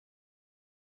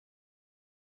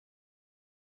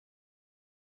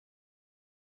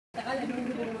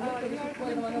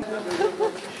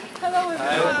Hello.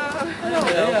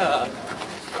 Yeah.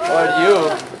 How are you?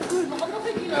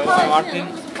 Hello, Martin.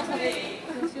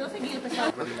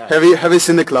 Have you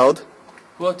seen the cloud?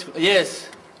 What? Yes.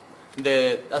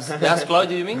 The dust cloud,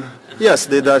 do you mean? Yes,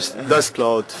 the dust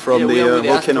cloud from we are with the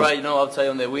volcano. Astra, outside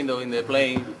on the window in the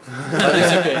plane. But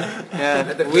it's okay.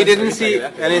 Yeah, we didn't see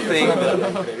anything.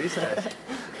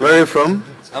 Where are you from?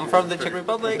 I'm from the Czech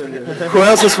Republic. Who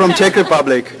else is from Czech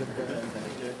Republic?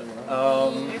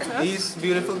 These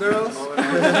beautiful girls.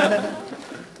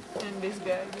 And this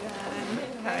guy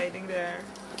behind, hiding there.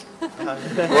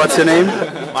 What's your name?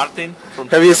 Martin. From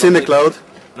Have you seen the cloud?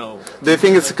 No. Do you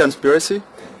think it's a conspiracy?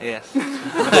 Yes.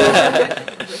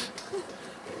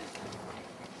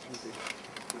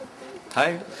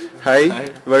 Hi. Hi. Hi.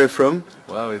 Where are you from?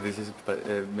 Wow, this is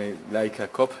like a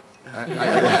cop. Where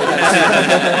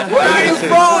are you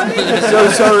from? So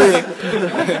sorry.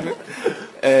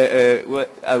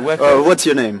 Welcome. What's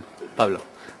your name? Pablo.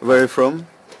 Where are you from?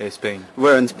 Spain.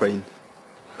 Where in Spain?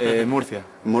 Murcia.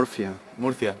 Murcia.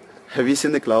 Murcia. Have you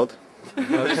seen the cloud? Have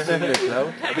you seen the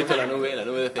cloud? ¿Has visto la nube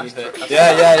de ceniza?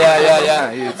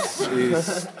 Yeah.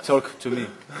 It's talk to me.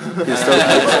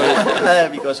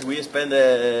 Because we spent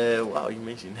wow,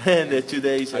 amazing. The 2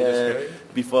 days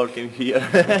before came here,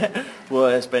 we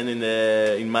were spending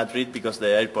in Madrid because the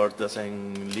airport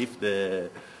doesn't leave the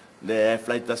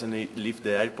flight doesn't leave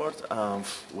the airport.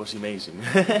 Was amazing.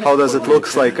 How does it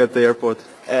look like at the airport?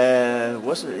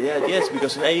 Yes,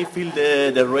 because I feel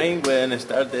the rain when I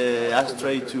start the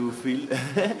ashtray to feel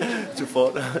to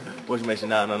fall. Was amazing.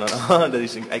 No. There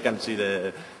is, I can see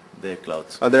the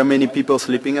clouds. Are there many people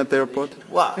sleeping at the airport?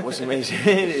 Wow, it was amazing.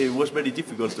 It was very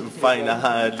difficult to find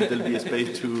a little bit of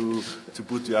space to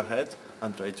put your head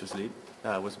and try to sleep.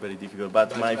 It was very difficult,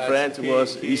 but my friend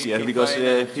was easier because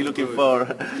they looking for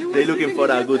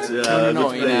a good place.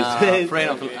 A friend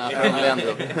of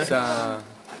Leandro. It's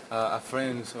a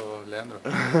friend of Leandro.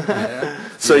 Yeah.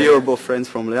 So you're both friends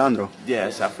from Leandro?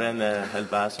 Yes, a friend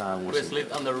helped us and We was.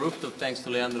 slept on the rooftop thanks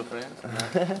to Leandro, friend.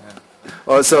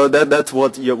 Oh, so that's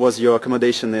what was your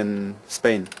accommodation in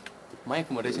Spain? My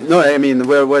accommodation. No, I mean,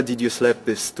 where did you sleep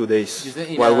these 2 days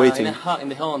while waiting? In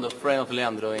the home of a friend of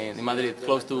Leandro in Madrid,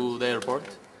 close to the airport.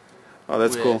 Oh,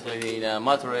 that's cool. We slept in a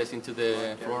mattress into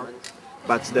the floor.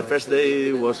 But the first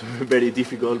day was very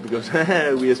difficult because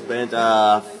we spent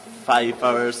 5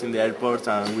 hours in the airport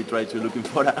and we tried to looking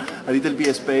for a little bit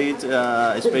of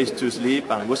space to sleep,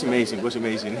 and it was amazing. It was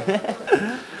amazing.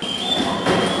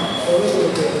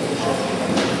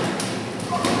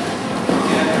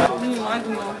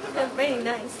 That's very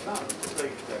nice.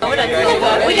 We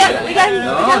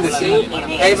can sing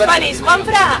in Spanish.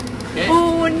 Juanfra.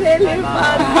 Un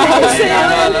elefante se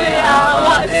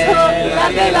volteaba sola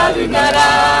de la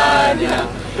araña.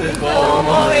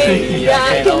 Como veía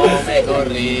que se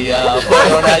corría,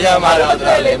 fueron a llamar a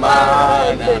otra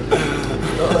alemana.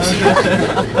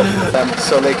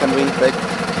 So they can win back.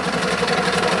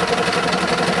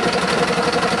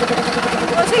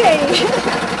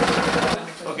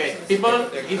 Okay, people,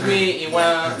 give me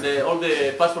all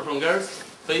the passport from girls,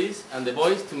 please, and the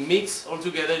boys to mix all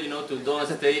together, to don't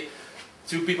stay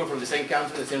 2 people from the same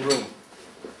country in the same room.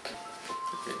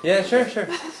 Yeah, sure. I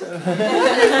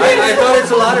thought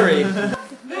it's a lottery.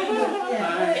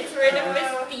 It's written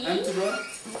with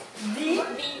D.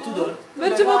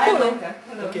 Będziemy kulą.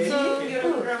 Okay. So,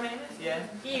 yeah.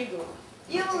 Diego.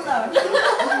 You will know.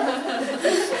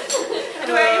 And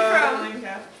where are you from?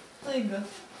 Diego.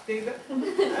 Okay.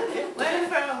 Where are you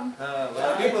from?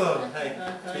 People. Hi.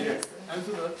 Peter. I'm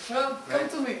Tudor. Well, come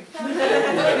to me.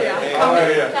 How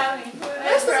are you?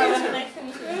 Nice to meet you.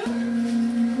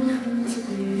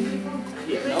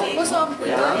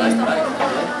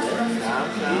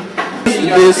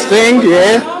 This thing,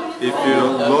 yeah? If you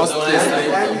lost this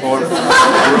thing or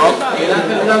broke,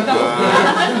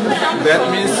 that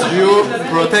means you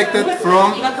protected from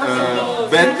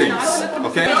bad things.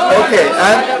 Okay? Okay,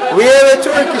 and we have a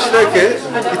Turkish raki.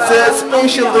 It's a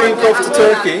special drink of the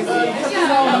Turkey.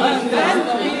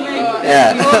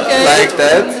 Yeah, like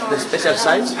that. The special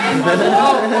size.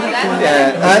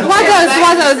 Yeah, and What else do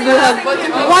you have?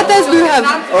 What else do you have?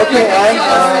 okay, and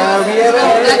we have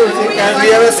another thing, and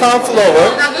we have a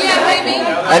sunflower,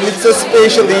 and it's a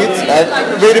special eat, and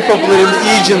very popular in the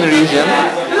Aegean region.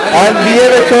 And we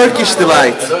have a Turkish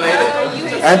delight,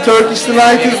 and Turkish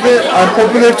delight is the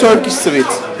unpopular Turkish sweet.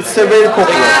 It's a very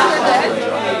popular.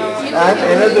 And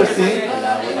another thing,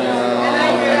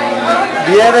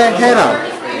 we have a henna.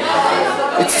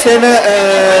 It's henna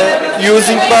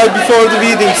using by before the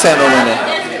wedding ceremony.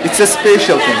 It's a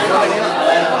special thing.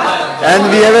 And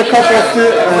we have a cup of the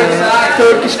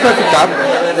Turkish coffee cup.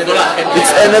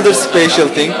 It's another special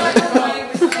thing. And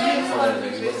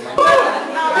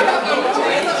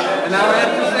now I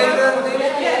have to say the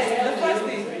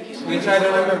thing. We try to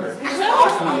remember.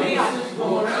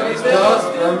 Listos,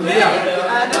 Romania.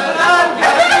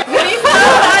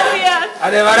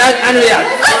 Adebarat and Riyadh.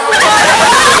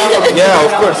 Yeah,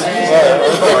 of course.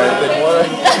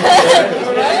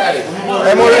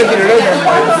 I'm already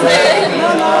ready.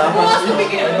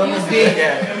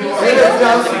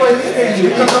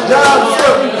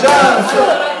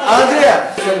 Andrea,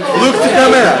 look to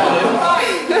camera.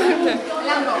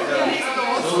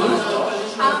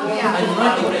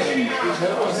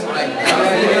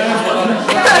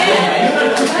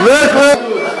 Look, look.